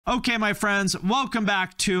Okay, my friends, welcome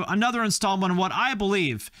back to another installment of what I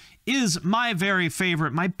believe is my very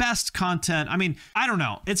favorite, my best content. I mean, I don't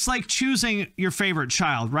know. It's like choosing your favorite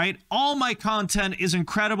child, right? All my content is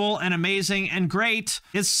incredible and amazing and great.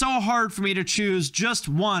 It's so hard for me to choose just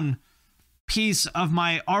one piece of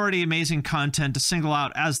my already amazing content to single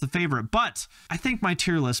out as the favorite, but I think my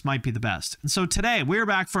tier list might be the best. And so today we're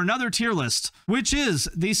back for another tier list, which is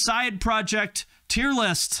the side project tier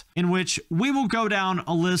list, in which we will go down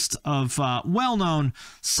a list of well-known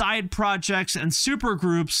side projects and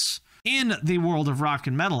supergroups in the world of rock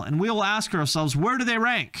and metal, and we'll ask ourselves, where do they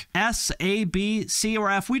rank? S, A, B, C, or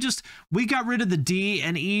F? We got rid of the D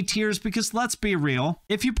and E tiers because, let's be real,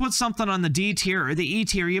 if you put something on the D tier or the E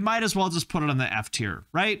tier, you might as well just put it on the F tier,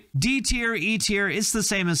 right? D tier, E tier, it's the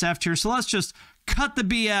same as F tier, so let's just cut the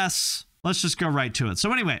BS. Let's just go right to it.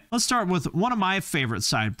 So anyway, let's start with one of my favorite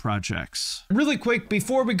side projects. Really quick,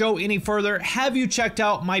 before we go any further, have you checked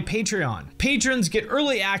out my Patreon? Patrons get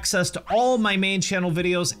early access to all my main channel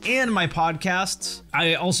videos and my podcasts.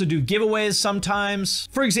 I also do giveaways sometimes.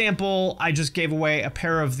 For example, I just gave away a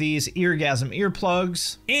pair of these Eargasm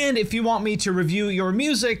earplugs. And if you want me to review your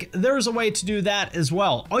music, there's a way to do that as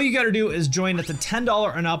well. All you gotta do is join at the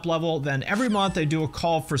 $10 and up level. Then every month I do a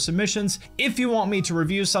call for submissions. If you want me to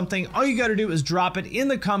review something, all you gotta do is drop it in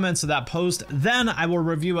the comments of that post. Then I will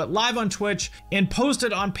review it live on Twitch and post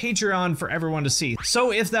it on Patreon for everyone to see.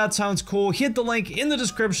 So if that sounds cool, hit the link in the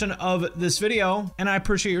description of this video, and I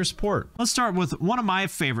appreciate your support. Let's start with one of my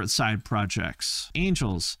favorite side projects,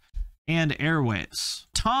 Angels and Airwaves.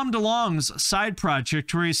 Tom DeLonge's side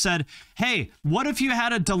project, where he said, hey, what if you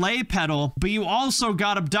had a delay pedal, but you also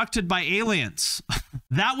got abducted by aliens?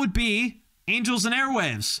 That would be Angels and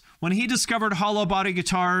Airwaves. When he discovered hollow body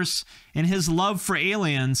guitars and his love for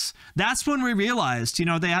aliens, that's when we realized, you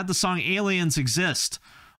know, they had the song Aliens Exist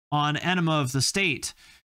on Enema of the State.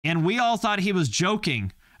 And we all thought he was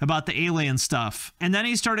joking about the alien stuff. And then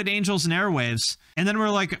he started Angels and Airwaves. And then we're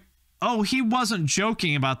like, oh, he wasn't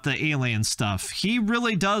joking about the alien stuff. He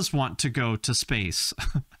really does want to go to space.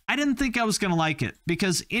 I didn't think I was going to like it,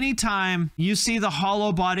 because anytime you see the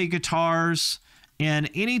hollow body guitars and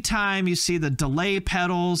anytime you see the delay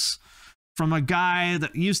pedals from a guy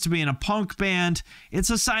that used to be in a punk band, it's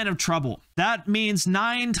a sign of trouble. That means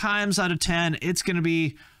 9 times out of 10, it's going to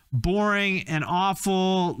be boring and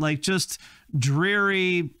awful, like just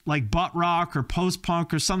dreary, like butt rock or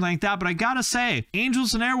post-punk or something like that. But I gotta say,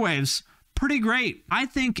 Angels and Airwaves, pretty great. I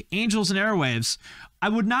think Angels and Airwaves, I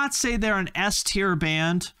would not say they're an S-tier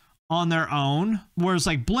band on their own, whereas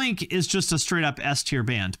like Blink is just a straight-up S-tier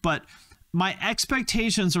band. But my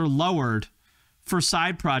expectations are lowered for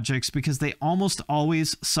side projects because they almost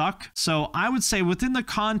always suck. So I would say within the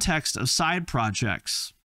context of side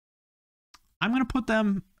projects, I'm going to put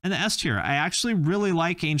them in the S tier. I actually really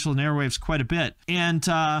like Angel and Airwaves quite a bit. And,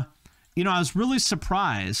 you know, I was really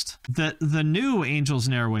surprised that the new Angels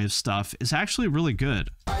and Airwaves stuff is actually really good.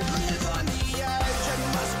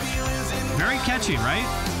 Very catchy,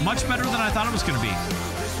 right? Much better than I thought it was going to be.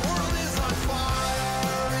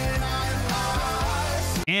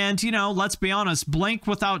 And, you know, let's be honest, Blink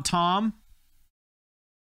without Tom,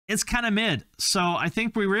 it's kind of mid. So I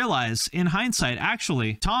think we realize in hindsight,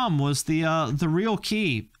 actually, Tom was the real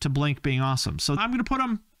key to Blink being awesome. So I'm going to put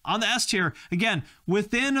him on the S tier. Again,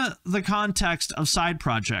 within the context of side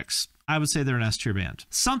projects, I would say they're an S tier band.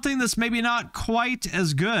 Something that's maybe not quite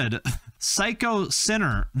as good, Psycho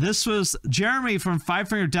Synner. This was Jeremy from Five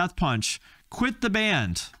Finger Death Punch quit the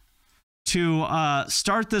band to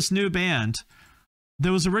start this new band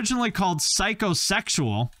that was originally called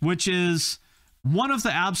Psychosexual, which is one of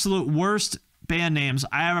the absolute worst band names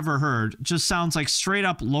I have ever heard. Just sounds like straight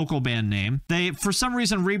up local band name. They, for some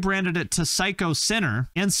reason, rebranded it to Psycho Synner,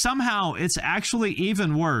 and somehow it's actually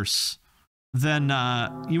even worse than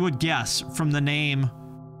you would guess from the name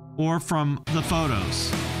or from the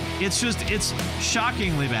photos. It's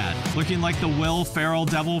shockingly bad. Looking like the Will Ferrell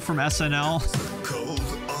devil from SNL.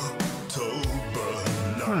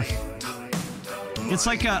 It's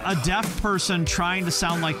like a deaf person trying to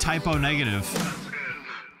sound like Typo Negative.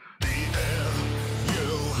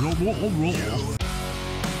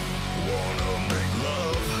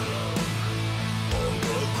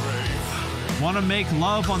 Want to make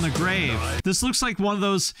love on the grave. This looks like one of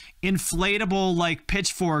those inflatable like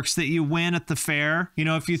pitchforks that you win at the fair. You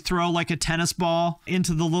know, if you throw like a tennis ball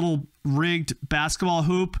into the little rigged basketball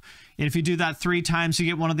hoop, and if you do that 3 times, you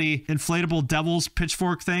get one of the inflatable devil's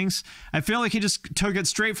pitchfork things. I feel like he just took it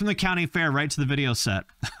straight from the county fair right to the video set.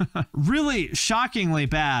 Really shockingly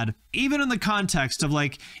bad, even in the context of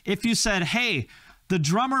like, if you said, hey, the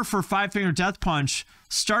drummer for Five Finger Death Punch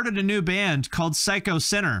started a new band called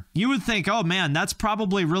Synner. You would think, oh man, that's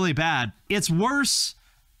probably really bad. It's worse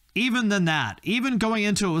even than that. Even going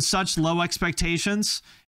into it with such low expectations,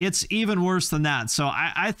 it's even worse than that. So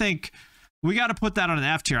I think we got to put that on an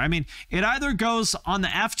F tier. I mean, it either goes on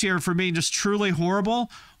the F tier for being just truly horrible,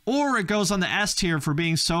 or it goes on the S tier for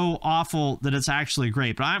being so awful that it's actually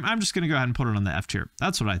great. But I'm just going to go ahead and put it on the F tier.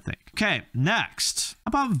 That's what I think. Okay, next. How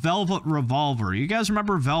about Velvet Revolver? You guys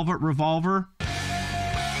remember Velvet Revolver?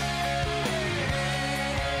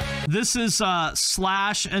 This is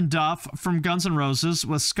Slash and Duff from Guns N' Roses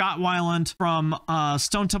with Scott Weiland from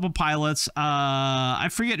Stone Temple Pilots. I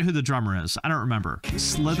forget who the drummer is. I don't remember.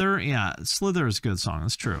 Slither? Yeah, Slither is a good song.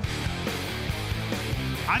 That's true.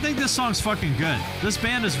 I think this song's fucking good. This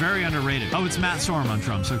band is very underrated. Oh, it's Matt Sorum on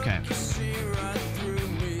drums. Okay.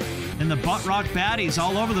 And the butt rock baddies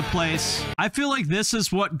all over the place. I feel like this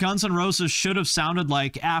is what Guns N' Roses should have sounded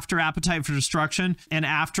like after Appetite for Destruction and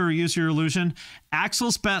after Use Your Illusion.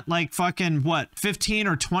 Axl spent like fucking, what, 15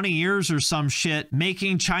 or 20 years or some shit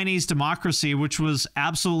making Chinese Democracy, which was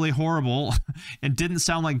absolutely horrible and didn't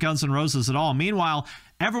sound like Guns N' Roses at all. Meanwhile,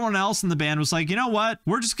 everyone else in the band was like, you know what?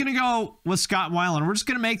 We're just going to go with Scott Weiland. We're just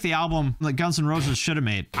going to make the album that Guns N' Roses should have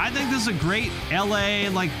made. I think this is a great LA,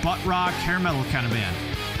 like, butt rock, hair metal kind of band.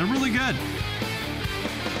 They're really good.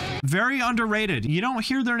 Very underrated. You don't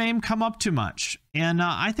hear their name come up too much. And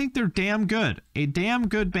I think they're damn good. A damn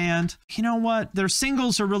good band. You know what? Their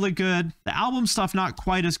singles are really good. The album stuff, not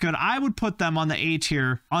quite as good. I would put them on the A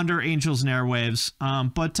tier under Angels and Airwaves.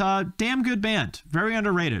 But damn good band. Very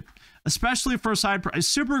underrated. Especially for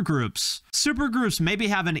supergroups. Supergroups maybe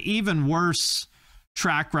have an even worse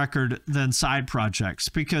track record than side projects,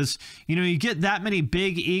 because, you know, you get that many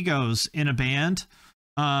big egos in a band,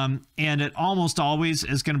 and it almost always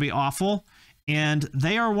is going to be awful. And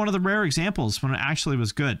they are one of the rare examples when it actually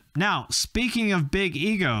was good. Now, speaking of big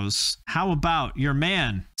egos, how about your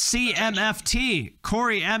man, CMFT,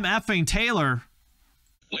 Corey M. Effing Taylor?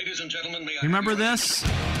 Ladies and gentlemen, may I remember this?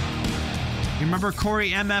 You remember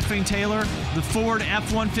Corey M. Effing Taylor? The Ford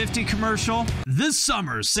F-150 commercial? This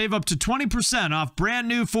summer, save up to 20% off brand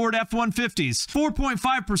new Ford F-150s.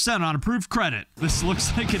 4.5% on approved credit. This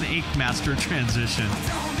looks like an Aikmaster transition.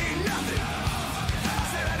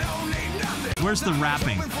 Where's the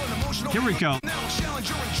rapping? Here we go.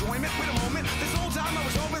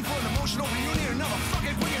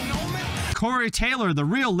 Corey Taylor, the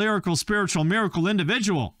real lyrical, spiritual, miracle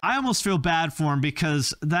individual. I almost feel bad for him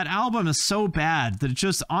because that album is so bad that it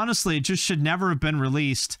just, honestly, it just should never have been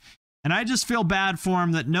released. And I just feel bad for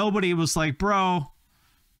him that nobody was like, bro,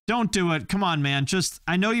 don't do it. Come on, man. Just,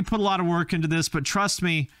 I know you put a lot of work into this, but trust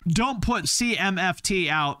me, don't put CMFT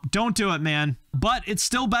out. Don't do it, man. But it's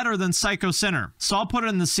still better than Psycho Synner. So I'll put it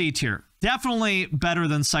in the C tier. Definitely better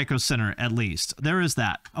than Psycho Synner, at least. There is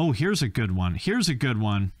that. Oh, here's a good one. Here's a good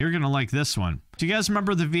one. You're going to like this one. Do you guys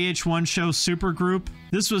remember the VH1 show Supergroup?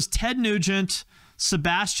 This was Ted Nugent,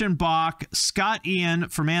 Sebastian Bach, Scott Ian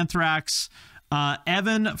from Anthrax,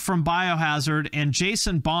 Evan from Biohazard, and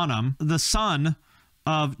Jason Bonham, the son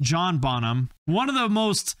of John Bonham. One of the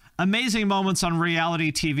most amazing moments on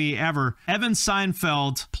reality TV ever. Evan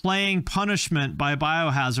Seinfeld playing Punishment by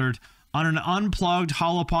Biohazard on an unplugged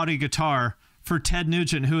hollow potty guitar for Ted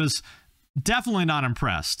Nugent, who is definitely not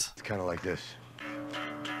impressed. It's kind of like this.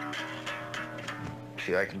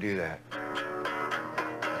 See, I can do that.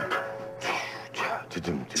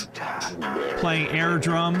 Playing air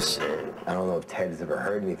drums. I don't know if Ted's ever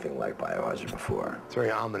heard anything like Biohazard before. It's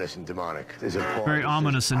very ominous and demonic. There's a part very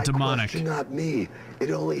ominous and demonic. I question not me.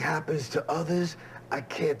 It only happens to others. I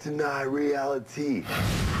can't deny reality.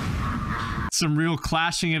 Some real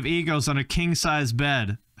clashing of egos on a king-size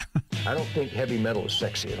bed. I don't think heavy metal is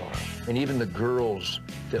sexy at all. And even the girls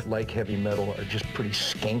that like heavy metal are just pretty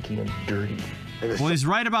skanky and dirty. Well, he's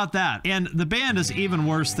right about that. And the band is even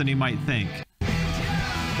worse than you might think.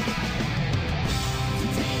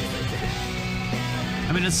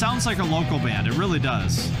 I mean, it sounds like a local band. It really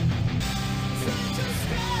does.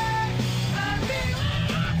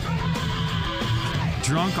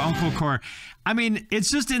 Drunk Uncle Core. I mean,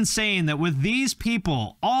 it's just insane that with these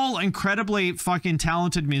people, all incredibly fucking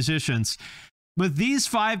talented musicians, with these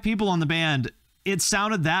 5 people on the band, it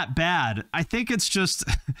sounded that bad. I think it's just,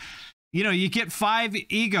 you know, you get 5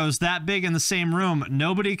 egos that big in the same room.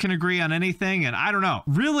 Nobody can agree on anything. And I don't know,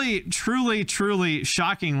 really, truly, truly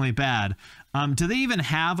shockingly bad. Do they even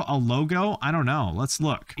have a logo? I don't know. Let's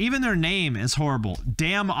look. Even their name is horrible.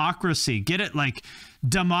 Damnocracy. Get it? Like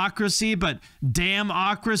democracy, but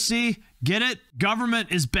damnocracy. Get it?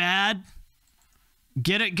 Government is bad.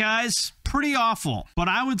 Get it, guys? Pretty awful. But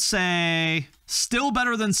I would say Still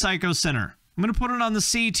better than Psycho Synner. I'm going to put it on the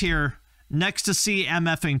C tier next to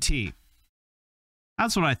CMFT.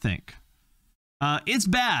 That's what I think. It's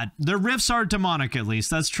bad. Their riffs are demonic, at least.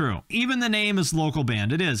 That's true. Even the name is local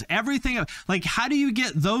band. It is. Everything. Like, how do you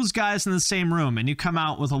get those guys in the same room and you come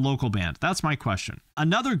out with a local band? That's my question.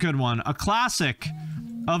 Another good one, a classic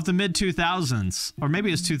of the mid-2000s, or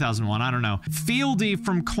maybe it's 2001, I don't know. Fieldy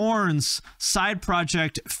from Korn's side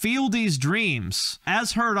project, Fieldy's Dreams,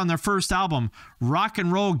 as heard on their first album, Rock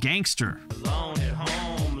and Roll Gangster. Alone at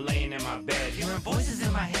home, laying in my bed, hearing voices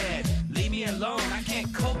in my head. Leave me alone, I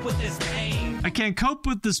can't cope with this pain. I can't cope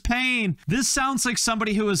with this pain. This sounds like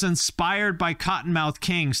somebody who was inspired by Cottonmouth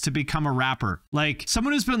Kings to become a rapper. Like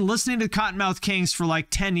someone who's been listening to Cottonmouth Kings for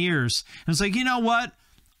like 10 years and it's like, you know what?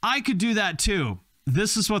 I could do that too.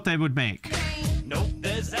 This is what they would make. Nope,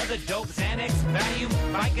 there's other dope, Xanax, value,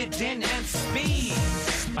 Vicodin, and speed.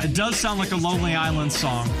 It does sound like a Lonely Island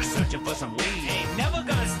song. Searching for some weed. Ain't never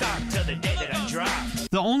gonna stop till the day that I drop.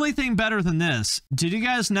 The only thing better than this, did you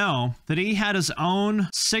guys know that he had his own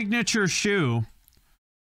signature shoe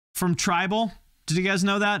from Tribal? Did you guys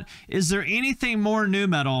know that? Is there anything more nu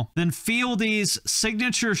metal than Fieldy's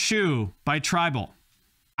signature shoe by Tribal?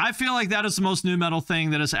 I feel like that is the most nu metal thing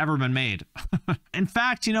that has ever been made. In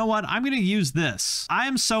fact, you know what? I'm going to use this. I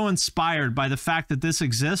am so inspired by the fact that this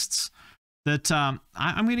exists that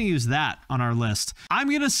I'm going to use that on our list. I'm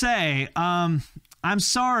going to say, I'm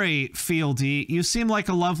sorry, Fieldy. You seem like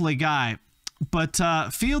a lovely guy, but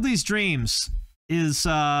Fieldy's Dreams is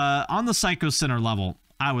on the Psycho Synner level,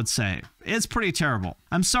 I would say. It's pretty terrible.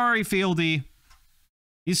 I'm sorry, Fieldy.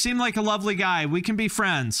 You seem like a lovely guy. We can be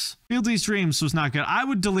friends. Fieldy's Dreams was not good. I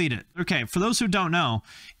would delete it. Okay, for those who don't know,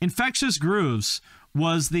 Infectious Grooves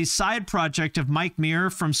was the side project of Mike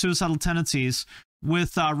Muir from Suicidal Tendencies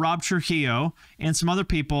with Rob Trujillo and some other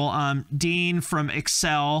people. Dean from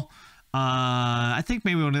Excel. I think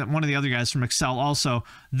maybe one of the other guys from Excel also.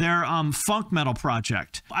 Their funk metal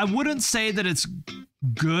project. I wouldn't say that it's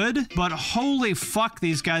good, but holy fuck,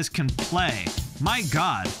 these guys can play. My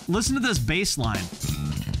God, listen to this bass line.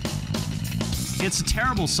 It's a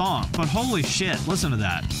terrible song, but holy shit, listen to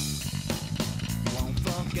that.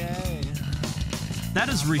 That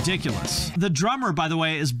is ridiculous. The drummer, by the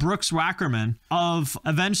way, is Brooks Wackerman of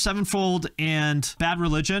Avenged Sevenfold and Bad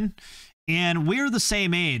Religion. And we're the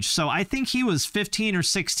same age, so I think he was 15 or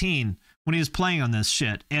 16 when he was playing on this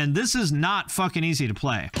shit. And this is not fucking easy to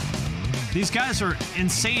play. These guys are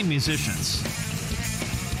insane musicians.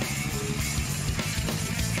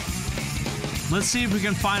 Let's see if we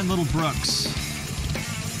can find Little Brooks.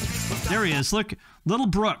 There he is. Look, Little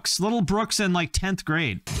Brooks. Little Brooks in like 10th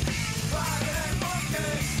grade.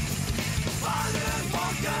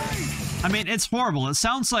 I mean, it's horrible. It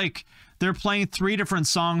sounds like they're playing 3 different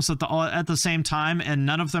songs at the same time, and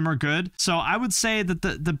none of them are good. So I would say that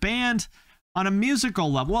the band, on a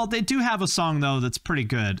musical level, well, they do have a song, though, that's pretty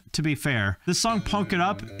good, to be fair. This song, Punk It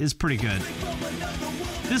Up, is pretty good.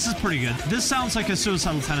 This is pretty good. This sounds like a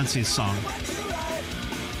Suicidal Tendencies song.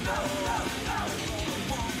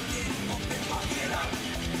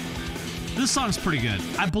 This song's pretty good.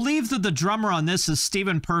 I believe that the drummer on this is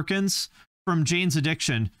Stephen Perkins from Jane's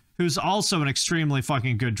Addiction, who's also an extremely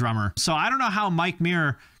fucking good drummer. So I don't know how Mike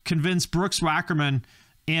Muir convinced Brooks Wackerman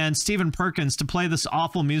and Stephen Perkins to play this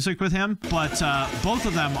awful music with him, but both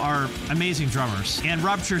of them are amazing drummers. And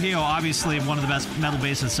Rob Trujillo, obviously one of the best metal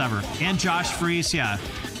bassists ever. And Josh Freese, yeah.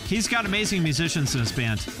 He's got amazing musicians in his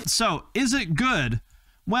band. So, is it good?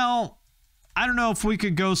 Well, I don't know if we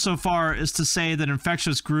could go so far as to say that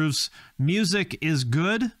Infectious Grooves music is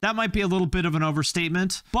good. That might be a little bit of an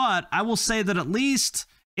overstatement, but I will say that at least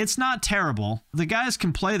it's not terrible. The guys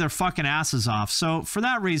can play their fucking asses off. So for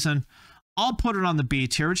that reason, I'll put it on the B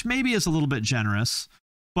tier, which maybe is a little bit generous.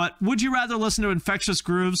 But would you rather listen to Infectious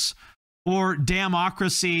Grooves or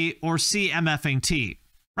Damnocracy or CMFT,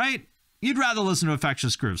 right? You'd rather listen to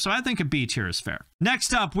Infectious Grooves. So I think a B tier is fair.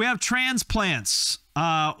 Next up, we have Transplants.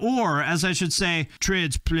 Or, as I should say,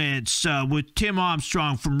 Transplants with Tim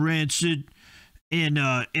Armstrong from Rancid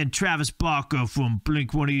and Travis Barker from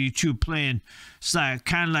Blink-182 playing. It's like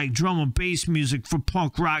kind of like drum and bass music for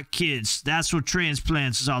punk rock kids. That's what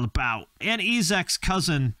Transplants is all about. And Ezek's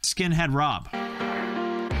cousin, Skinhead Rob.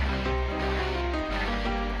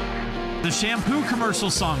 The shampoo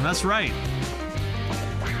commercial song, that's right.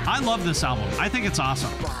 I love this album. I think it's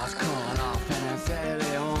awesome.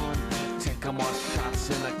 come on, shots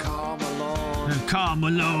in the car alone. Come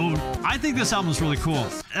alone. I think this album is really cool.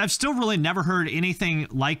 I've still really never heard anything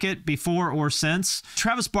like it before or since.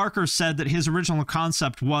 Travis Barker said that his original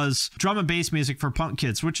concept was drum and bass music for punk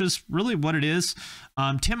kids, which is really what it is.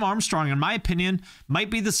 Tim Armstrong, in my opinion, might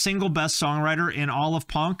be the single best songwriter in all of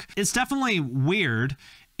punk. It's definitely weird,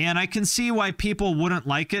 and I can see why people wouldn't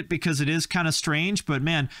like it because it is kind of strange, but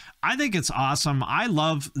man, I think it's awesome. I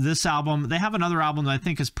love this album. They have another album that I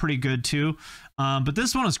think is pretty good too, but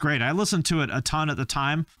this one is great. I listened to it a ton at the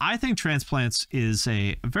time. I think Transplants is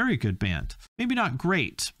a very good band. Maybe not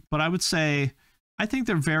great, but I would say I think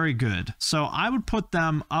they're very good. So I would put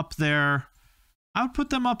them up there. I would put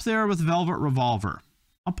them up there with Velvet Revolver.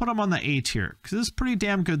 I'll put them on the A tier because this is pretty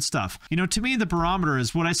damn good stuff. You know, to me, the barometer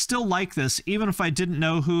is would I still like this even if I didn't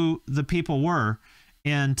know who the people were?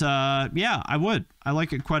 And yeah, I would. I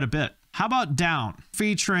like it quite a bit. How about Down,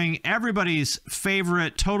 featuring everybody's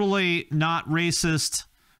favorite, totally not racist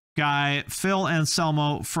guy, Phil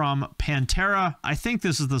Anselmo from Pantera. I think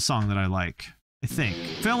this is the song that I like. I think.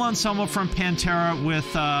 Phil Anselmo from Pantera with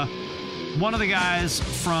one of the guys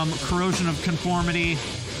from Corrosion of Conformity.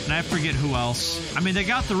 And I forget who else. I mean, they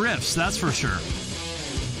got the riffs, that's for sure.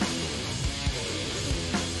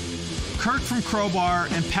 Kurt from Crowbar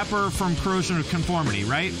and Pepper from Corrosion of Conformity,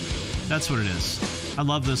 right? That's what it is. I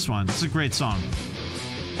love this one. It's a great song.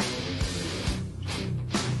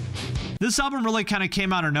 This album really kind of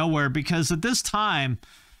came out of nowhere because at this time,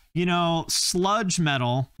 you know, sludge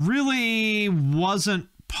metal really wasn't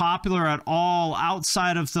popular at all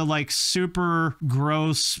outside of the like super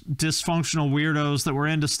gross dysfunctional weirdos that were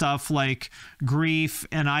into stuff like Grief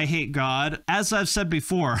and I Hate God. As I've said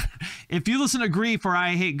before, if you listen to Grief or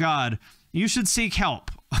I Hate God, you should seek help.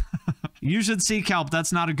 You should seek help.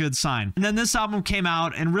 That's not a good sign. And then this album came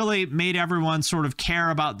out and really made everyone sort of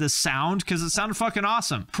care about this sound because it sounded fucking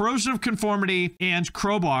awesome. Corrosion of Conformity and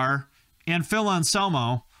Crowbar and Phil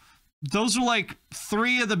Anselmo, those are like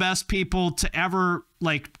three of the best people to ever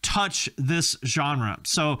like touch this genre.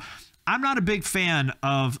 So I'm not a big fan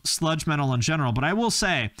of sludge metal in general, but I will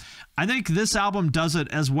say I think this album does it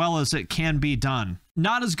as well as it can be done.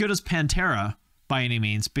 Not as good as Pantera by any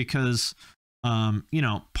means because, you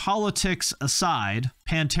know, politics aside,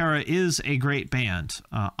 Pantera is a great band.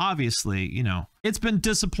 Obviously, you know, it's been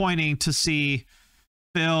disappointing to see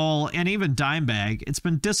Phil and even Dimebag. It's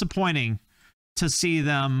been disappointing to see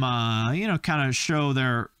them, you know, kind of show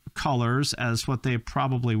their colors as what they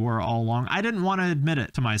probably were all along. I didn't want to admit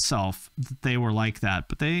it to myself that they were like that,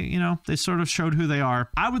 but they, you know, they sort of showed who they are.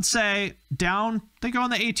 I would say Down, they go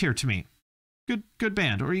in the A tier to me. Good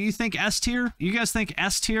band. Or you think S tier? You guys think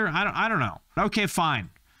S tier? I don't know. Okay, fine.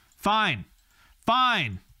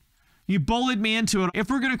 You bullied me into it. If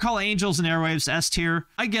we're going to call Angels and Airwaves S tier,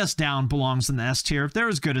 I guess Down belongs in the S tier. They're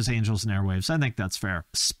as good as Angels and Airwaves. I think that's fair.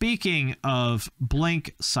 Speaking of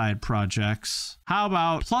Blink side projects, how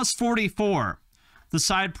about Plus 44, the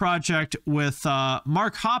side project with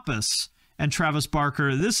Mark Hoppus and Travis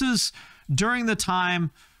Barker? This is during the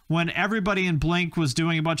time when everybody in Blink was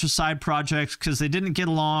doing a bunch of side projects because they didn't get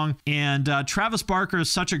along. And Travis Barker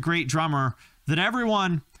is such a great drummer that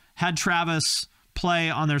everyone had Travis play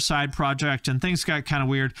on their side project, and things got kind of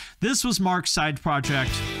weird. This was Mark's side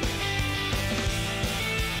project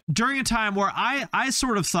during a time where I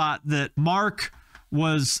sort of thought that Mark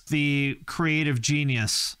was the creative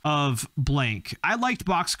genius of Blink. I liked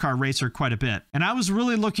Boxcar Racer quite a bit, and I was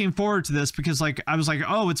really looking forward to this because like I was like,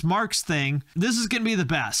 oh, it's Mark's thing. This is gonna be the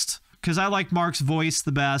best because I like Mark's voice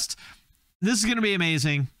the best. This is gonna be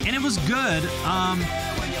amazing, and it was good.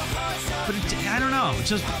 But I don't know,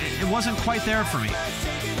 it wasn't quite there for me.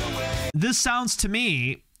 This sounds to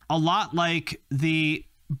me a lot like the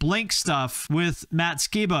Blink stuff with Matt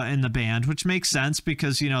Skiba in the band, which makes sense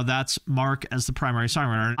because, you know, that's Mark as the primary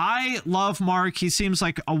songwriter. I love Mark. He seems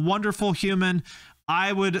like a wonderful human.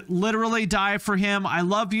 I would literally die for him. I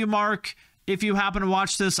love you, Mark. If you happen to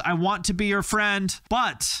watch this, I want to be your friend.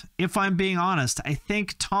 But if I'm being honest, I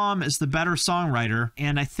think Tom is the better songwriter.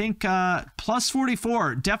 And I think Plus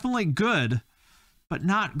 44, definitely good, but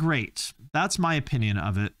not great. That's my opinion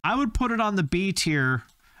of it. I would put it on the B tier.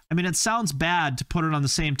 I mean, it sounds bad to put it on the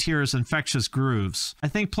same tier as Infectious Grooves. I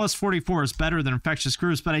think Plus 44 is better than Infectious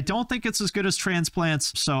Grooves, but I don't think it's as good as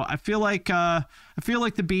Transplants. So I feel like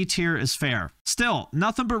the B tier is fair. Still,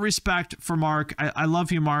 nothing but respect for Mark. I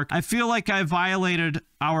love you, Mark. I feel like I violated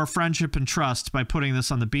our friendship and trust by putting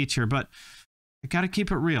this on the B tier, but I gotta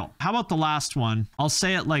keep it real. How about the last one? I'll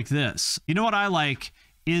say it like this. You know what I like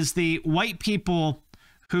is the white people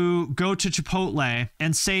who go to Chipotle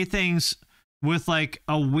and say things with like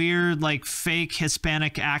a weird, like fake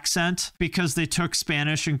Hispanic accent because they took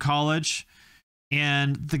Spanish in college.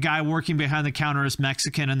 and the guy working behind the counter is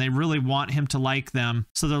Mexican, and they really want him to like them.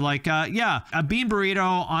 So they're like, yeah, a bean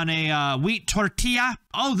burrito on a wheat tortilla.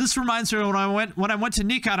 Oh, this reminds me of when I went to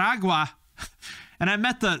Nicaragua. And I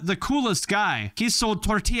met the coolest guy. He sold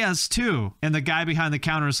tortillas too. And the guy behind the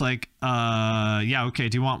counter is like, yeah, okay,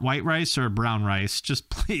 do you want white rice or brown rice? Just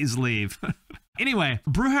please leave. Anyway,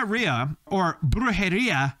 Brujeria, or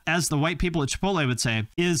Brujeria, as the white people at Chipotle would say,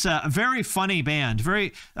 is a very funny band,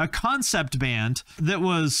 a concept band that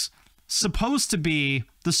was supposed to be,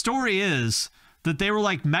 the story is that they were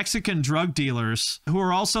like Mexican drug dealers who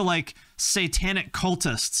were also like satanic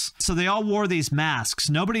cultists. So they all wore these masks.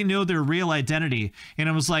 Nobody knew their real identity. And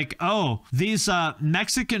it was like, oh, these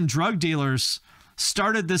Mexican drug dealers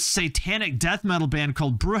started this satanic death metal band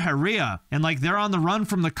called Brujeria. And like they're on the run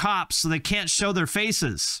from the cops, so they can't show their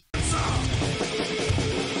faces.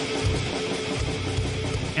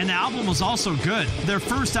 And the album was also good. Their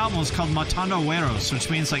first album was called Matando Güeros, which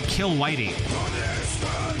means like kill whitey.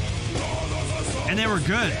 And they were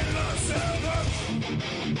good.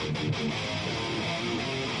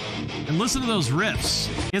 And listen to those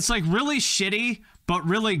riffs. It's like really shitty, but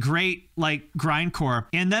really great, like grindcore.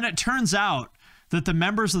 And then it turns out that the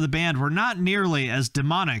members of the band were not nearly as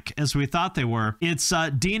demonic as we thought they were. It's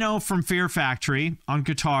Dino from Fear Factory on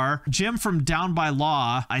guitar, Jim from Down by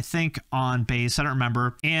Law, I think on bass, I don't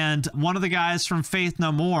remember. And one of the guys from Faith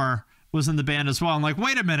No More was in the band as well. I'm like,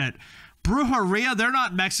 wait a minute. Brujeria, they're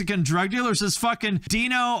not Mexican drug dealers. It's fucking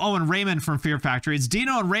Dino, and Raymond from Fear Factory. It's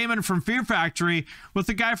Dino and Raymond from Fear Factory with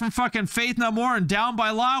the guy from fucking Faith No More and Down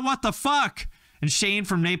by Law. What the fuck? And Shane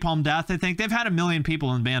from Napalm Death, I think. They've had a million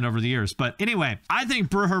people in the band over the years. But anyway, I think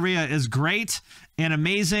Brujeria is great and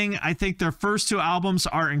amazing. I think their first two albums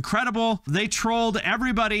are incredible. They trolled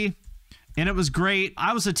everybody, and it was great.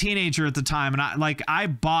 I was a teenager at the time, and I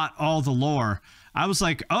bought all the lore. I was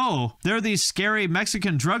like, oh, they're these scary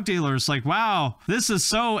Mexican drug dealers. Like, wow, this is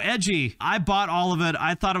so edgy. I bought all of it.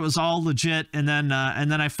 I thought it was all legit. And then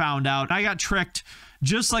I found out. I got tricked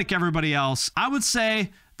just like everybody else. I would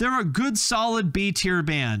say they're a good, solid B-tier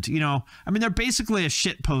band. You know, I mean, they're basically a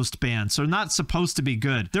shitpost band, so not supposed to be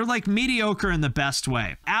good. They're like mediocre in the best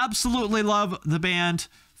way. Absolutely love the band.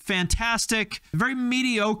 Fantastic. Very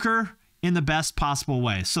mediocre in the best possible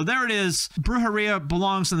way. So there it is. Brujeria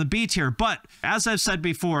belongs in the B tier, but as I've said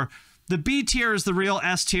before, the B tier is the real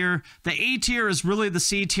S tier. The A tier is really the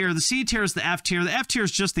C tier. The C tier is the F tier. The F tier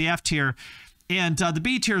is just the F tier. And the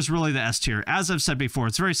B tier is really the S tier. As I've said before,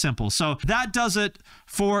 it's very simple. So that does it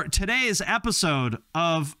for today's episode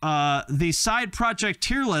of the Side Project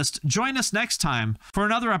tier list. Join us next time for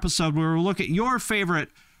another episode where we'll look at your favorite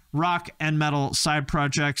rock and metal side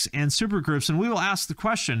projects and supergroups, and we will ask the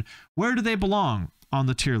question, where do they belong on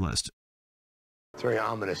the tier list? It's very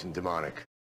ominous and demonic.